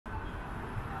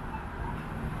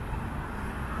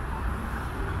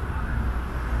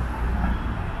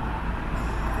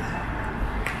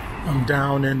I'm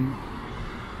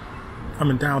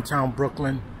in downtown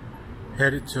Brooklyn,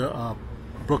 headed to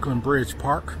Brooklyn Bridge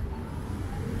Park.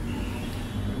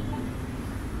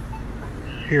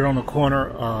 Here on the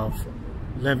corner of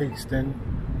Livingston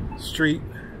Street,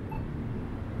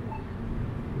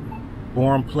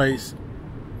 Bourne Place,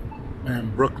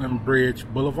 and Brooklyn Bridge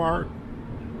Boulevard.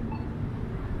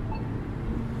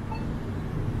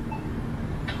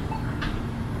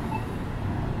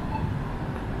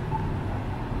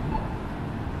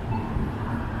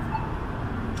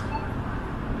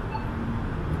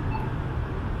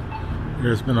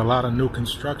 There's been a lot of new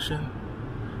construction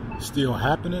still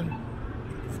happening.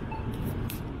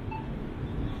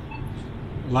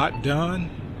 A lot done.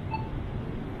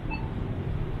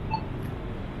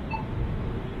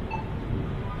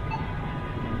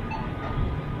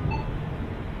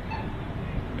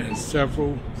 And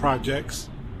several projects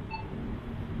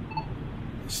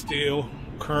still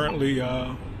currently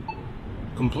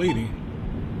completing.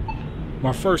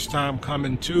 My first time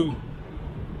coming to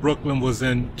Brooklyn was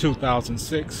in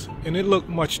 2006, and it looked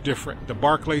much different. The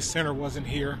Barclays Center wasn't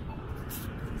here.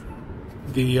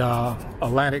 The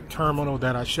Atlantic Terminal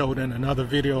that I showed in another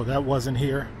video, that wasn't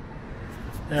here.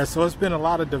 And so it's been a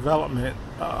lot of development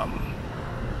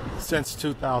since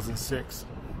 2006.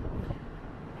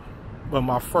 But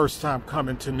my first time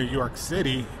coming to New York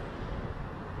City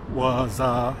was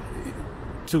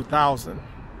 2000.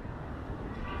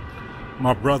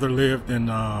 My brother lived in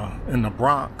the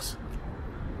Bronx.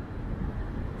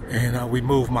 And we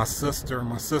moved my sister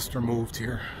moved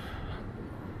here.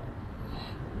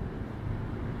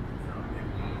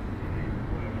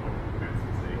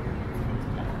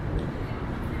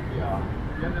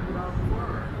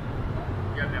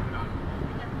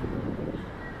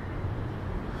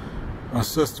 My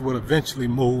sister would eventually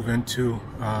move into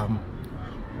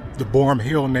the Borough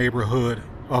Hill neighborhood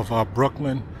of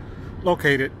Brooklyn,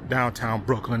 located downtown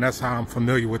Brooklyn. That's how I'm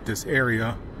familiar with this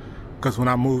area. Because when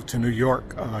I moved to New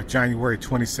York, January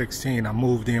 2016, I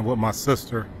moved in with my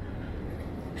sister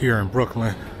here in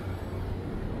Brooklyn.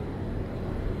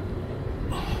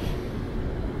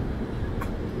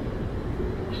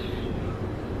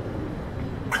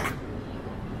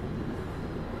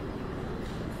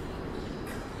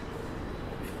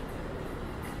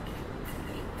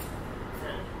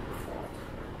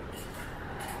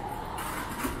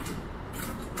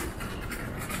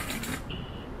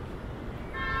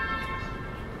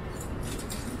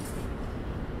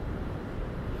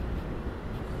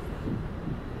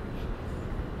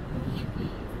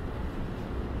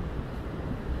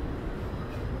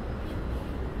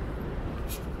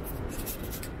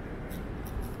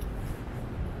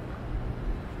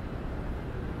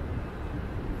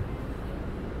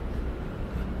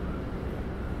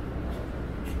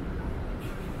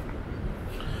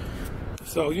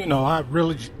 So, you know, I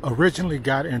really originally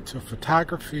got into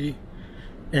photography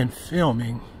and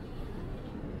filming.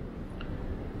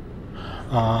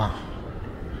 I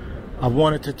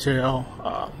wanted to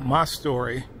tell my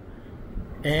story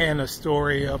and a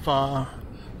story of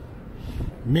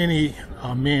many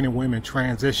men and women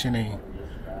transitioning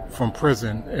from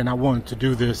prison. And I wanted to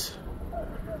do this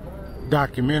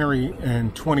documentary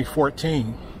in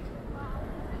 2014.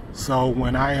 So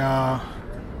when I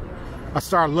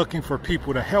started looking for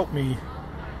people to help me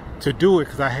to do it,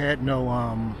 because I had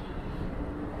no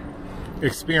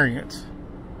experience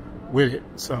with it.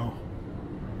 So,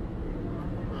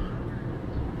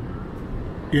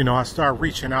 you know, I started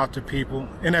reaching out to people.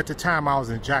 And at the time I was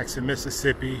in Jackson,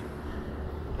 Mississippi.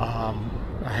 I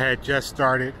had just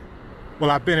started, well,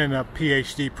 I've been in a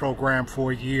PhD program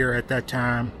for a year at that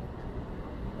time.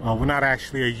 Well, not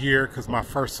actually a year, because my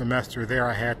first semester there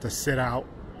I had to sit out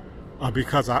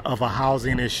because of a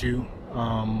housing issue.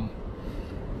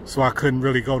 So I couldn't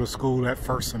really go to school that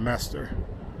first semester.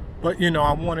 But, you know,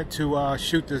 I wanted to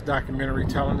shoot this documentary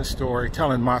telling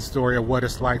my story of what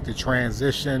it's like to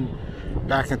transition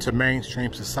back into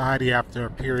mainstream society after a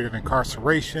period of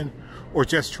incarceration, or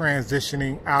just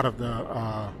transitioning out of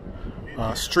the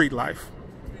street life.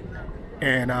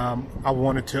 And I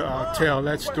wanted to tell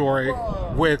that story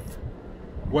with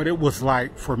what it was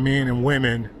like for men and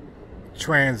women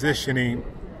transitioning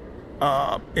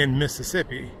in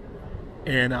Mississippi.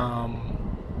 And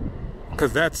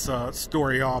because that's a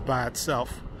story all by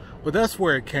itself. But that's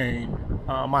where it came.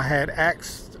 I had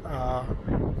asked,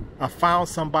 I found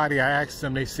somebody, I asked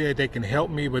them, they said they can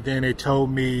help me, but then they told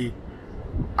me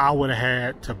I would have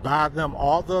had to buy them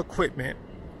all the equipment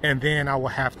and then I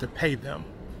would have to pay them.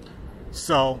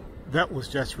 So that was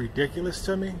just ridiculous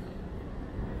to me.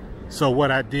 So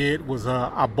what I did was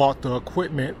I bought the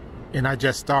equipment and I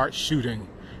just started shooting.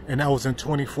 and that was in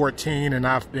 2014, and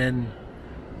I've been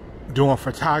doing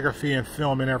photography and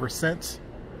filming ever since.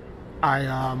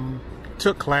 I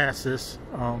took classes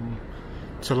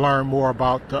to learn more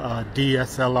about the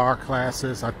DSLR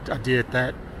classes. I did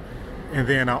that, and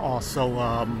then I also,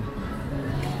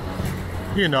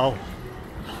 you know,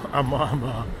 I'm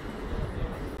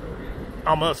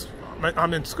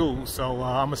in school, so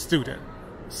I'm a student.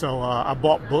 So I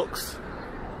bought books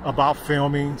about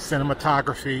filming,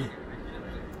 cinematography,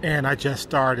 and I just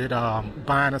started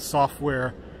buying a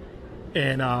software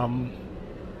and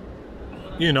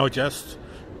you know, just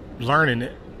learning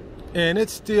it. And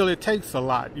it takes a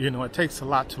lot, you know, it takes a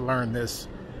lot to learn this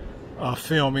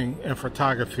filming and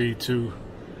photography, to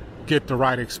get the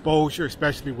right exposure,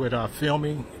 especially with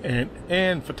filming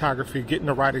and photography, getting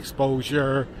the right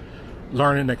exposure,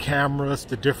 learning the cameras,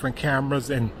 the different cameras,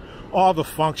 and all the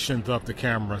functions of the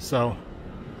camera. So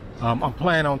I'm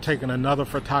planning on taking another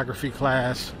photography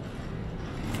class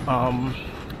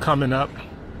coming up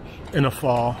in the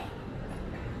fall.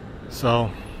 So,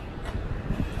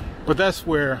 but that's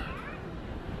where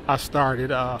I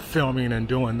started filming and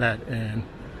doing that, and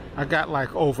I got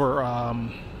like over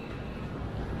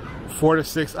 4 to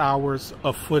 6 hours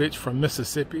of footage from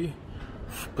Mississippi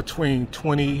between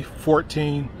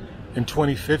 2014 and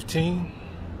 2015,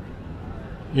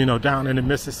 you know, down in the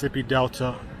Mississippi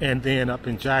Delta and then up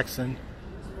in Jackson.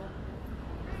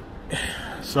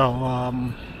 So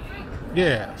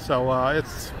yeah, so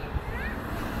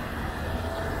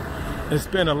it's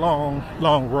been a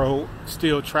long road,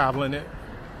 still traveling it,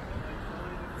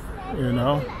 you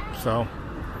know. So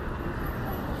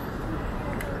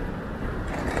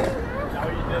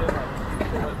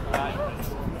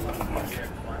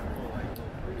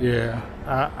yeah,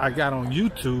 I got on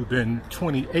YouTube in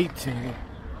 2018.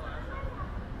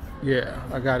 Yeah,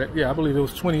 I got it. Yeah, I believe it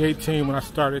was 2018 when I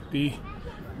started the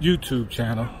YouTube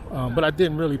channel. But I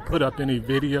didn't really put up any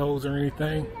videos or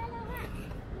anything,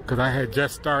 because I had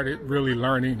just started really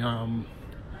learning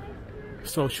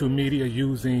social media,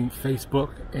 using Facebook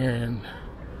and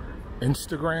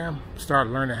Instagram.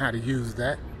 Started learning how to use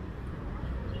that.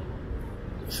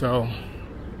 So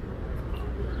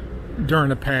during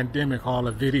the pandemic, all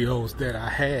the videos that I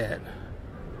had,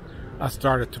 I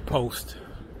started to post.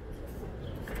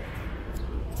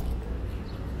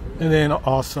 And then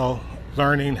also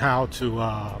learning how to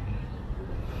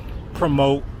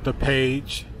promote the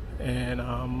page and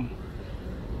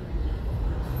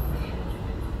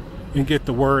get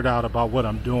the word out about what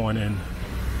I'm doing. And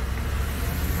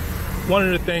one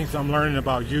of the things I'm learning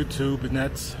about YouTube, and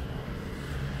that's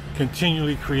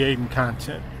continually creating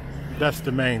content. That's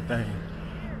the main thing.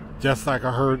 Just like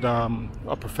I heard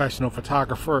a professional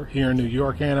photographer here in New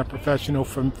York and a professional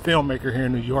filmmaker here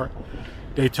in New York,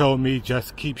 they told me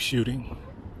just keep shooting.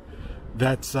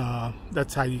 That's how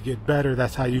you get better.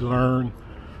 That's how you learn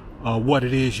what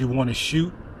it is you want to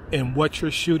shoot and what you're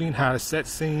shooting, how to set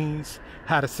scenes,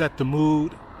 how to set the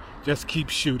mood. Just keep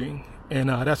shooting. And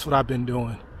that's what I've been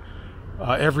doing.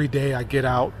 Every day I get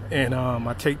out and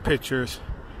I take pictures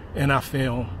and I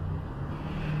film.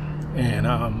 And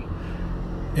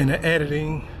in the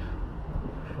editing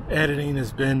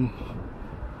has been,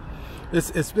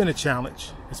 it's been a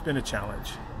challenge. It's been a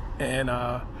challenge. And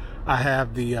I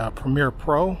have the Premiere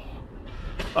Pro.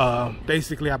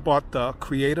 Basically I bought the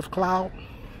Creative Cloud.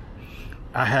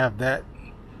 I have that,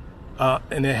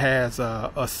 and it has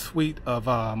a suite of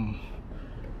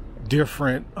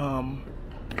different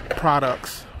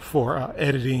products for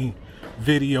editing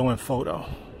video and photo.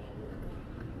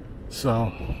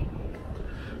 So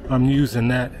I'm using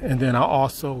that. And then I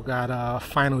also got a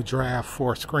Final Draft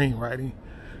for screenwriting.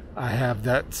 I have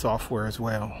that software as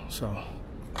well. So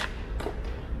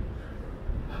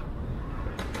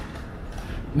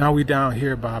now we down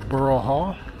here by Borough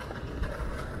Hall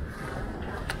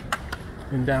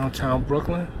in downtown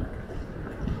Brooklyn.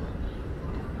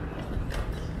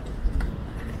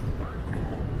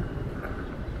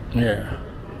 Yeah.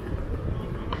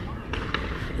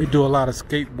 They do a lot of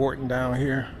skateboarding down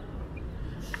here.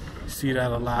 You see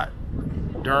that a lot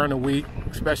during the week,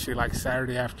 especially like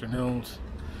Saturday afternoons.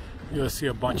 You'll see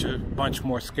a bunch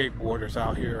more skateboarders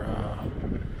out here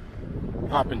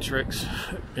popping tricks,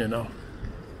 you know.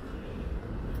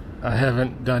 I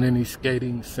haven't done any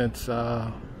skating since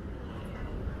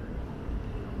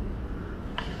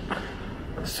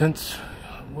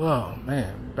well,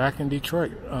 man, back in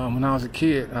Detroit. When I was a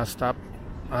kid, I stopped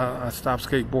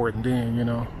skateboarding then, you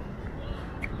know.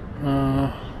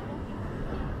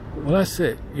 Well, that's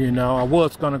it, you know. I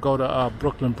was gonna go to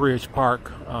Brooklyn Bridge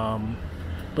Park,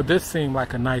 but this seemed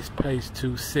like a nice place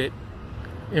to sit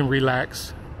and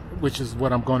relax which is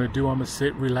what I'm going to do. I'm going to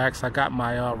sit, relax. I got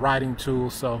my writing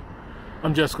tools, so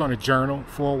I'm just going to journal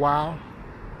for a while.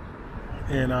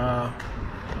 And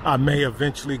I may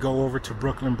eventually go over to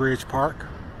Brooklyn Bridge Park.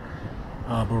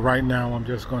 But right now I'm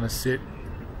just going to sit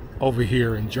over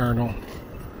here and journal